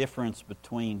you the difference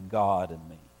between God and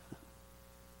me.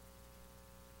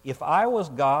 If I was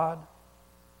God,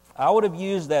 I would have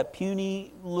used that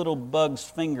puny little bug's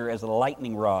finger as a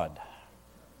lightning rod.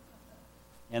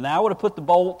 And I would have put the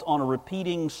bolt on a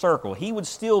repeating circle. He would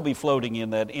still be floating in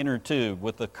that inner tube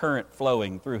with the current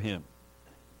flowing through him.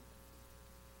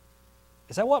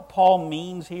 Is that what Paul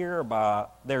means here by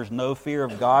there's no fear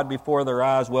of God before their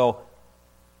eyes? Well,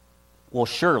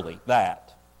 surely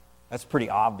that's pretty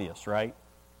obvious, right?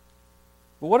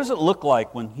 But what does it look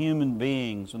like when human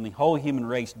beings, when the whole human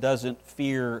race doesn't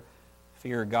fear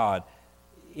God?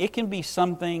 It can be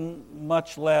something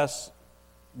much less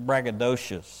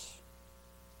braggadocious.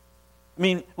 I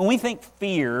mean, when we think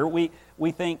fear, we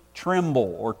think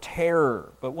tremble or terror.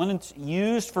 But when it's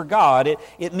used for God,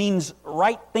 it means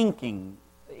right thinking.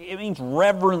 It means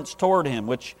reverence toward Him,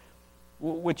 which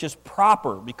is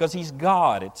proper because He's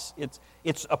God.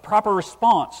 It's a proper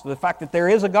response to the fact that there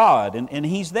is a God and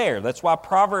He's there. That's why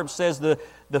Proverbs says the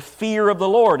fear of the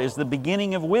Lord is the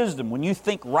beginning of wisdom. When you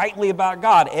think rightly about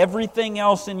God, everything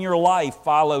else in your life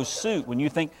follows suit. When you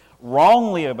think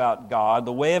wrongly about God,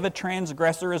 the way of a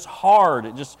transgressor is hard.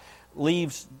 It just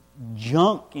leaves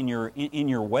junk in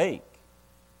your wake.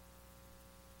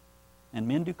 And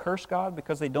men do curse God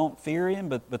because they don't fear Him,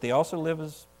 but they also live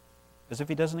as if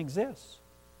He doesn't exist.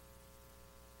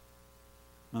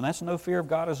 And that's no fear of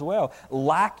God as well.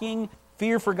 Lacking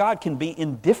fear for God can be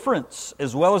indifference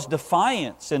as well as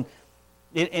defiance. And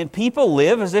people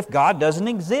live as if God doesn't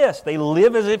exist. They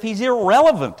live as if He's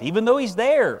irrelevant, even though He's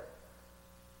there.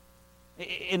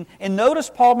 And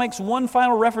notice Paul makes one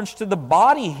final reference to the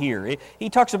body here. He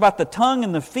talks about the tongue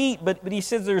and the feet, but he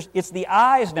says it's the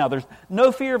eyes now. There's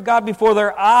no fear of God before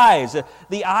their eyes.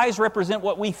 The eyes represent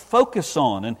what we focus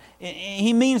on. And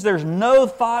he means there's no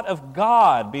thought of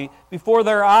God before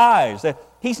their eyes.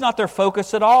 He's not their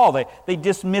focus at all. They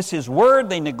dismiss His word.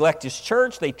 They neglect His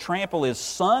church. They trample His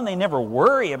Son. They never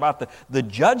worry about the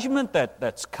judgment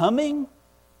that's coming.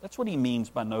 That's what he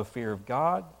means by no fear of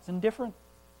God. It's indifferent.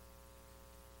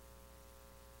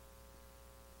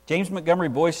 James Montgomery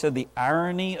Boyce said the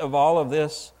irony of all of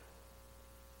this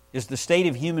is the state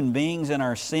of human beings in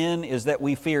our sin is that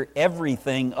we fear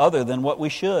everything other than what we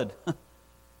should.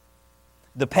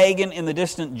 The pagan in the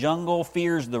distant jungle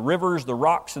fears the rivers, the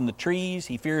rocks, and the trees.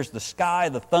 He fears the sky,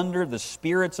 the thunder, the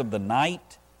spirits of the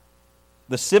night.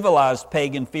 The civilized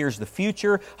pagan fears the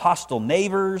future, hostile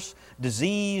neighbors,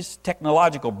 disease,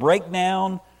 technological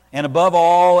breakdown, And above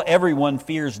all, everyone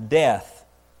fears death.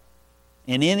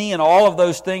 And any and all of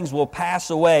those things will pass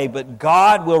away, but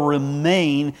God will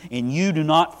remain, and you do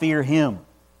not fear Him.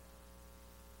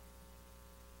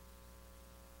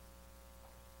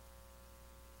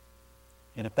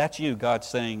 And if that's you, God's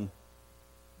saying,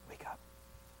 wake up.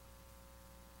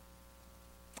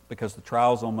 Because the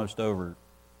trial's almost over.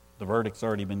 The verdict's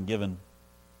already been given.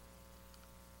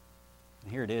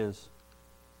 And here it is.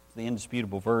 It's the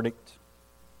indisputable verdict.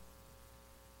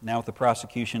 Now with the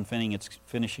prosecution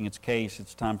finishing its case,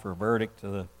 it's time for a verdict.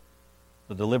 The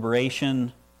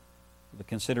deliberation, the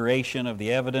consideration of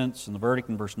the evidence and the verdict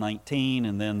in verse 19,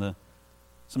 and then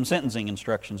some sentencing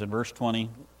instructions in verse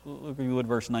 20. Look if you would,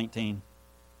 verse 19.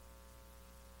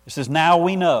 It says, now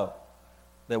we know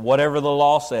that whatever the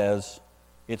law says,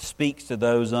 it speaks to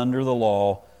those under the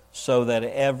law, so that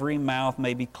every mouth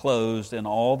may be closed and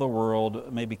all the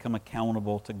world may become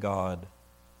accountable to God.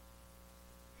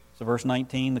 So verse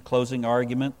 19, the closing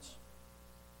arguments.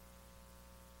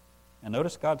 And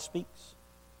notice God speaks.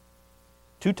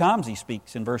 2 times He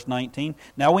speaks in verse 19.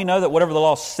 Now we know that whatever the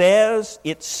law says,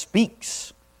 it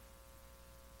speaks.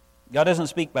 God doesn't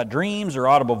speak by dreams or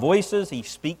audible voices. He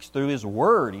speaks through His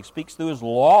Word. He speaks through His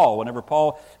law. Whenever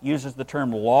Paul uses the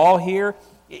term law here,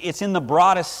 it's in the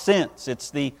broadest sense. It's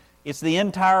the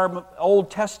entire Old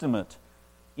Testament.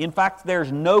 In fact,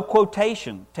 there's no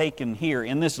quotation taken here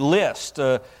in this list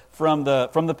from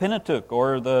the Pentateuch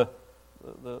or the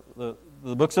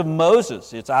books of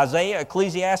Moses. It's Isaiah,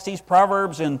 Ecclesiastes,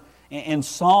 Proverbs, and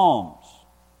Psalms.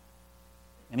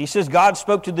 And he says God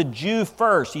spoke to the Jew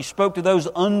first. He spoke to those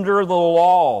under the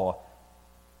law.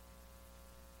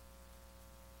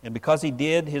 And because He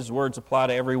did, His words apply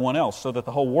to everyone else, so that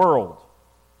the whole world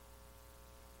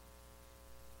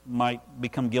might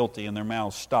become guilty and their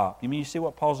mouths stopped. You see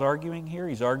what Paul's arguing here?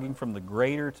 He's arguing from the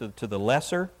greater to the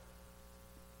lesser.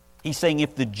 He's saying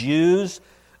if the Jews,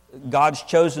 God's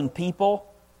chosen people,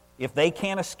 if they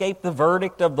can't escape the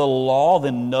verdict of the law,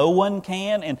 then no one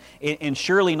can, and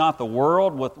surely not the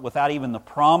world without even the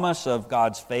promise of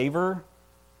God's favor.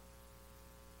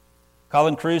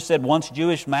 Colin Cruz said, once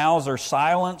Jewish mouths are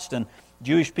silenced and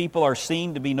Jewish people are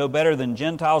seen to be no better than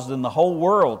Gentiles, then the whole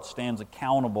world stands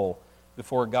accountable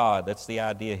before God. That's the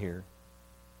idea here.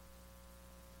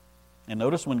 And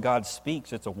notice when God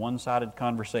speaks, it's a one-sided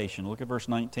conversation. Look at verse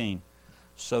 19.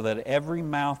 So that every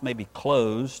mouth may be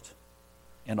closed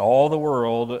and all the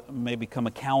world may become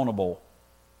accountable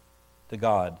to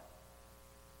God.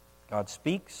 God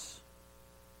speaks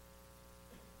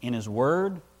in His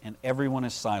Word, and everyone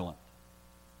is silent.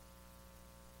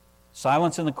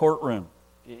 Silence in the courtroom.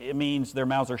 It means their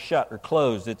mouths are shut or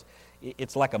closed.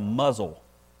 It's like a muzzle.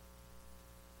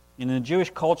 In the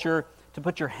Jewish culture, to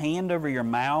put your hand over your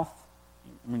mouth,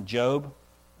 Job,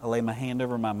 I lay my hand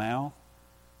over my mouth.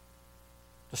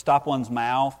 To stop one's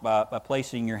mouth by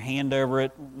placing your hand over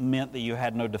it meant that you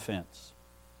had no defense.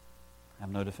 Have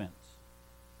no defense.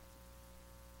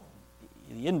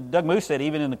 Doug Moose said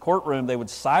even in the courtroom they would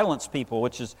silence people,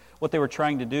 which is what they were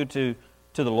trying to do to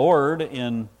the Lord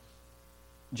in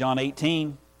John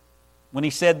 18. When He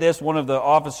said this, one of the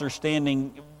officers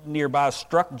standing nearby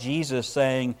struck Jesus,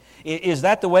 saying, "Is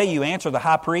that the way you answer the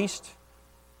high priest?"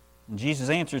 And Jesus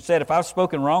answered, said, "If I've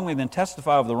spoken wrongly, then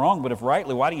testify of the wrong. But if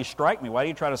rightly, why do you strike me? Why do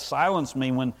you try to silence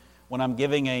me when I'm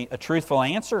giving a truthful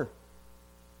answer?"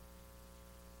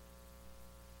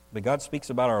 But God speaks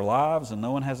about our lives, and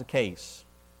no one has a case.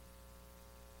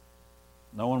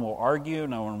 No one will argue.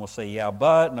 No one will say, yeah,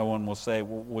 but. No one will say,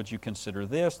 well, would you consider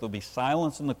this? There'll be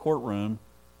silence in the courtroom.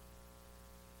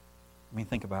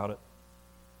 Think about it.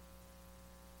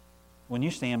 When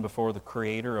you stand before the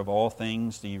Creator of all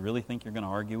things, do you really think you're going to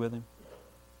argue with Him?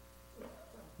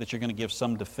 That you're going to give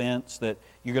some defense? That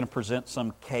you're going to present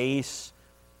some case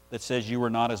that says you were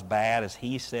not as bad as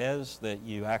He says that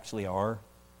you actually are?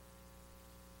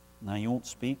 No, you won't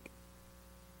speak.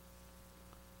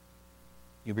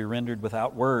 You'll be rendered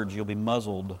without words. You'll be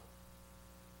muzzled.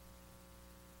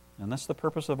 And that's the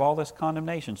purpose of all this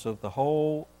condemnation, so that the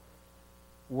whole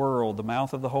world, the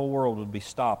mouth of the whole world would be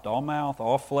stopped. All mouth,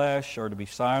 all flesh are to be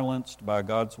silenced by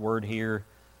God's word here.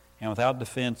 And without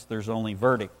defense, there's only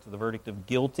verdict. The verdict of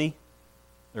guilty.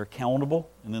 They're accountable.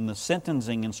 And then the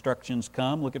sentencing instructions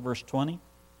come. Look at verse 20.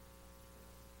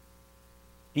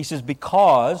 He says,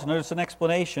 because, notice an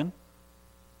explanation,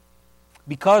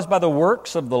 because by the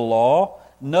works of the law,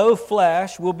 no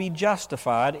flesh will be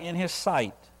justified in His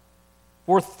sight.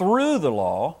 For through the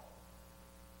law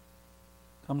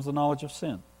comes the knowledge of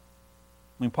sin.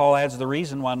 Paul adds the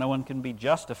reason why no one can be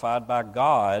justified by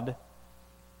God,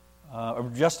 or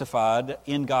justified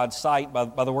in God's sight by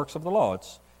the works of the law.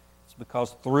 It's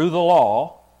because through the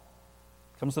law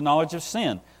comes the knowledge of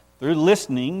sin. Through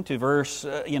listening to verse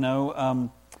 10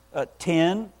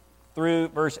 through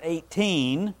verse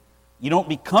 18, you don't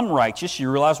become righteous,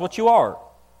 you realize what you are.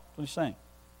 That's what he's saying.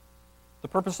 The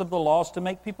purpose of the law is to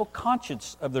make people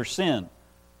conscious of their sin.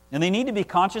 And they need to be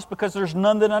conscious because there's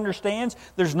none that understands,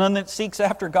 there's none that seeks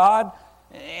after God,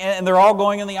 and they're all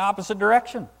going in the opposite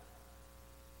direction.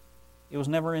 It was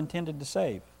never intended to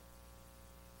save.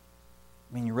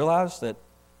 I mean, you realize that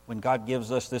when God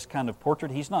gives us this kind of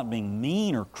portrait, He's not being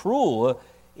mean or cruel.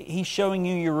 He's showing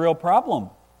you your real problem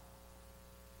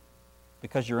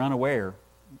because you're unaware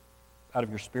out of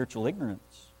your spiritual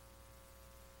ignorance.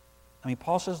 I mean,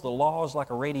 Paul says the law is like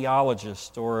a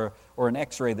radiologist or an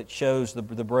x-ray that shows the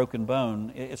broken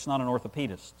bone. It's not an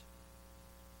orthopedist.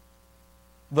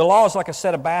 The law is like a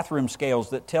set of bathroom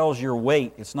scales that tells your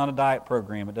weight. It's not a diet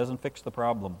program. It doesn't fix the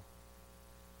problem.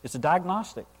 It's a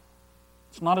diagnostic.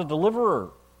 It's not a deliverer.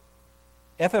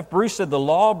 F.F. Bruce said the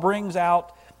law brings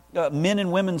out men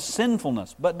and women's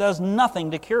sinfulness, but does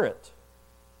nothing to cure it.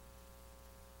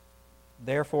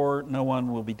 Therefore, no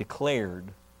one will be declared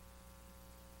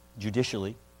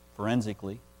judicially,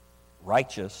 forensically,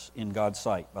 righteous in God's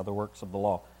sight by the works of the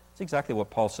law. It's exactly what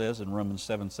Paul says in Romans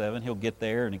 7:7. He'll get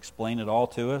there and explain it all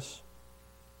to us.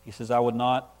 He says, I would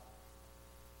not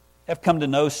have come to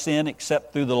know sin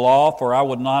except through the law, for I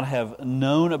would not have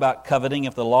known about coveting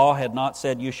if the law had not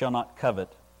said, you shall not covet.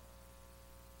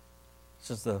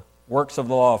 This is the works of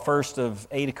the law, first of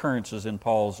 8 occurrences in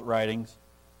Paul's writings.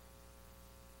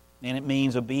 And it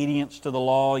means obedience to the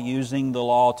law, using the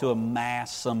law to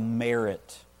amass some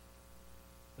merit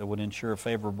that would ensure a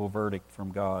favorable verdict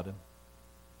from God.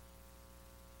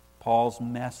 Paul's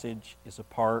message is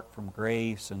apart from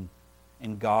grace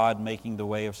and God making the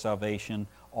way of salvation.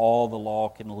 All the law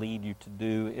can lead you to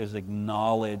do is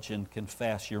acknowledge and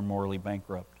confess you're morally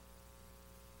bankrupt.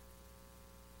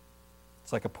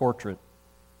 It's like a portrait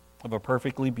of a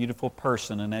perfectly beautiful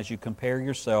person, and as you compare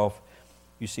yourself,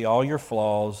 you see all your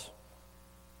flaws,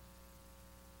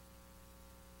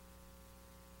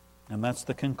 and that's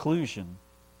the conclusion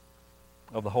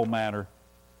of the whole matter.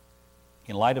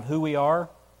 In light of who we are,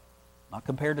 not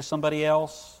compared to somebody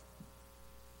else,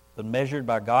 but measured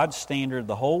by God's standard,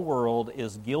 the whole world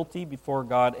is guilty before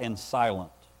God and silent.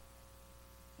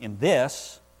 And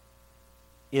this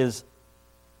is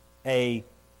a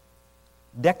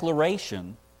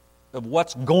declaration of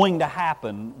what's going to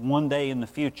happen one day in the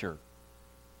future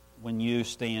when you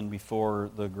stand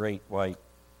before the great white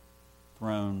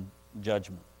throne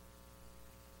judgment.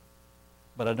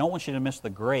 But I don't want you to miss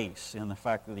the grace in the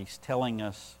fact that he's telling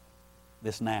us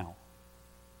this now.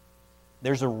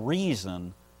 There's a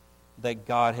reason that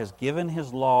God has given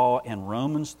His law in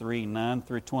Romans 3, 9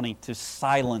 through 20 to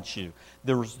silence you.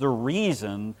 There's the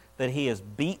reason that He has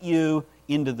beat you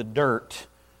into the dirt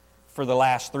for the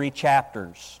last 3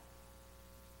 chapters.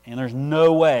 And there's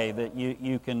no way that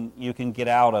you can get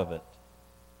out of it.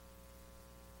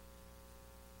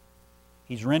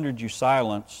 He's rendered you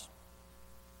silence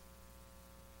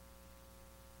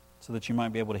so that you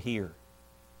might be able to hear.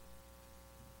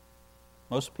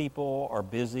 Most people are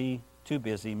busy, too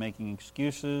busy, making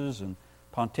excuses and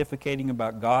pontificating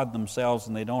about God themselves,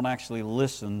 and they don't actually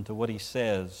listen to what He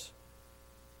says.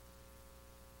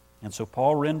 And so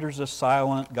Paul renders us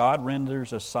silent, God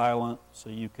renders us silent so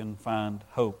you can find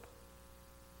hope.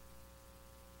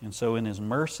 And so in His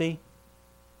mercy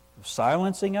of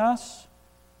silencing us,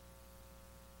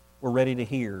 we're ready to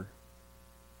hear.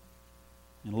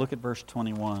 And look at verse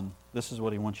 21. This is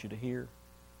what He wants you to hear.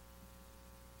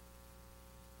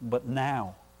 But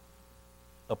now,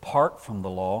 apart from the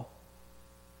law,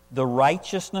 the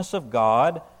righteousness of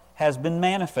God has been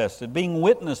manifested, being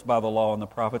witnessed by the law and the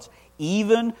prophets,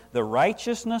 even the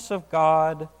righteousness of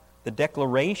God, the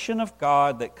declaration of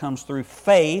God that comes through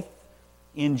faith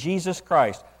in Jesus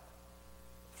Christ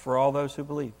for all those who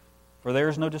believe. For there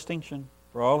is no distinction,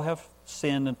 for all have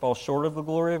sinned and fall short of the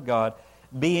glory of God,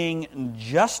 being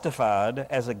justified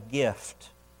as a gift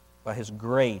by His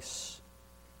grace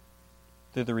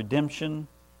through the redemption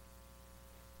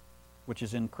which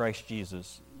is in Christ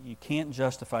Jesus. You can't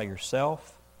justify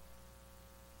yourself,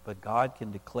 but God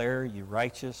can declare you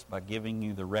righteous by giving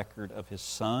you the record of His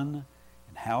Son.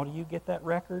 And how do you get that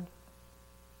record?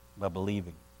 By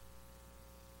believing.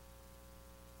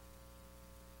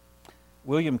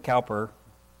 William Cowper,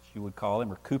 as you would call him,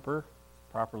 or Cooper,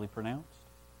 properly pronounced,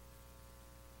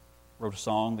 wrote a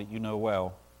song that you know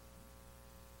well.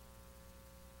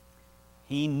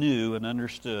 He knew and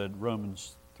understood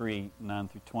Romans 3, 9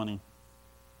 through 20.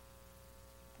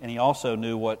 And he also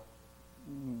knew what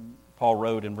Paul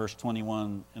wrote in verse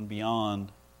 21 and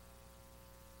beyond.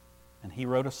 And he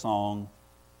wrote a song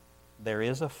there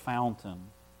is a fountain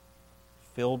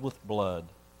filled with blood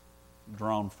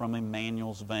drawn from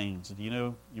Emmanuel's veins. Do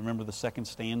you remember the second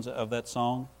stanza of that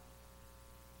song?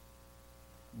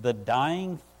 The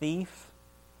dying thief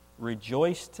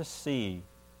rejoiced to see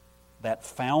that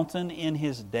fountain in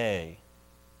his day,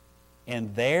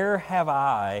 and there have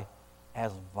I,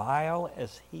 as vile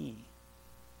as he,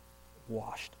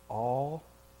 washed all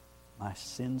my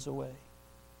sins away.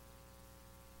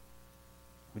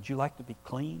 Would you like to be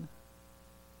clean?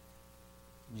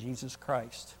 Jesus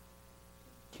Christ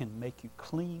can make you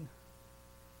clean.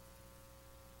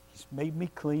 He's made me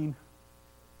clean,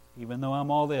 even though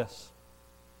I'm all this.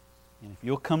 And if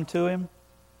you'll come to Him,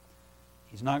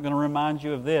 He's not going to remind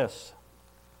you of this.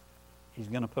 He's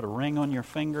going to put a ring on your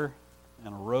finger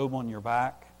and a robe on your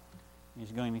back.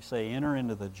 He's going to say, enter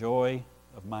into the joy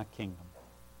of my kingdom.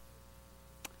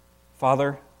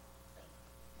 Father,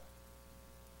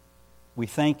 we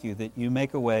thank you that you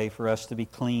make a way for us to be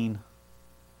clean.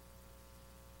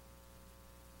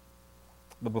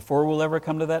 But before we'll ever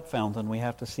come to that fountain, we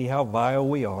have to see how vile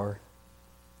we are.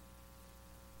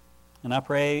 And I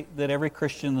pray that every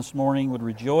Christian this morning would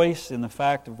rejoice in the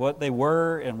fact of what they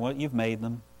were and what you've made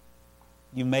them.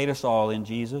 You made us all in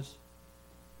Jesus.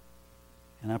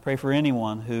 And I pray for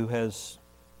anyone who has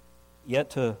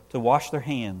yet to wash their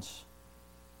hands,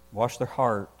 wash their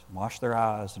heart, wash their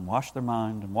eyes, and wash their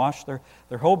mind, and wash their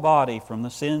whole body from the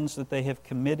sins that they have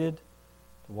committed,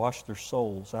 to wash their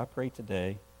souls. I pray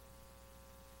today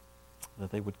that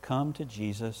they would come to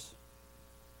Jesus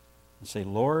and say,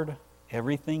 Lord,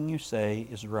 everything you say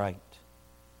is right.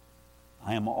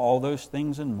 I am all those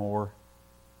things and more.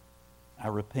 I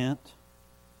repent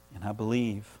and I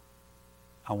believe.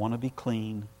 I want to be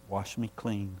clean. Wash me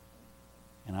clean.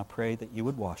 And I pray that you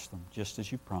would wash them just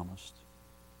as you promised.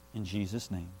 In Jesus'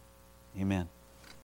 name, amen.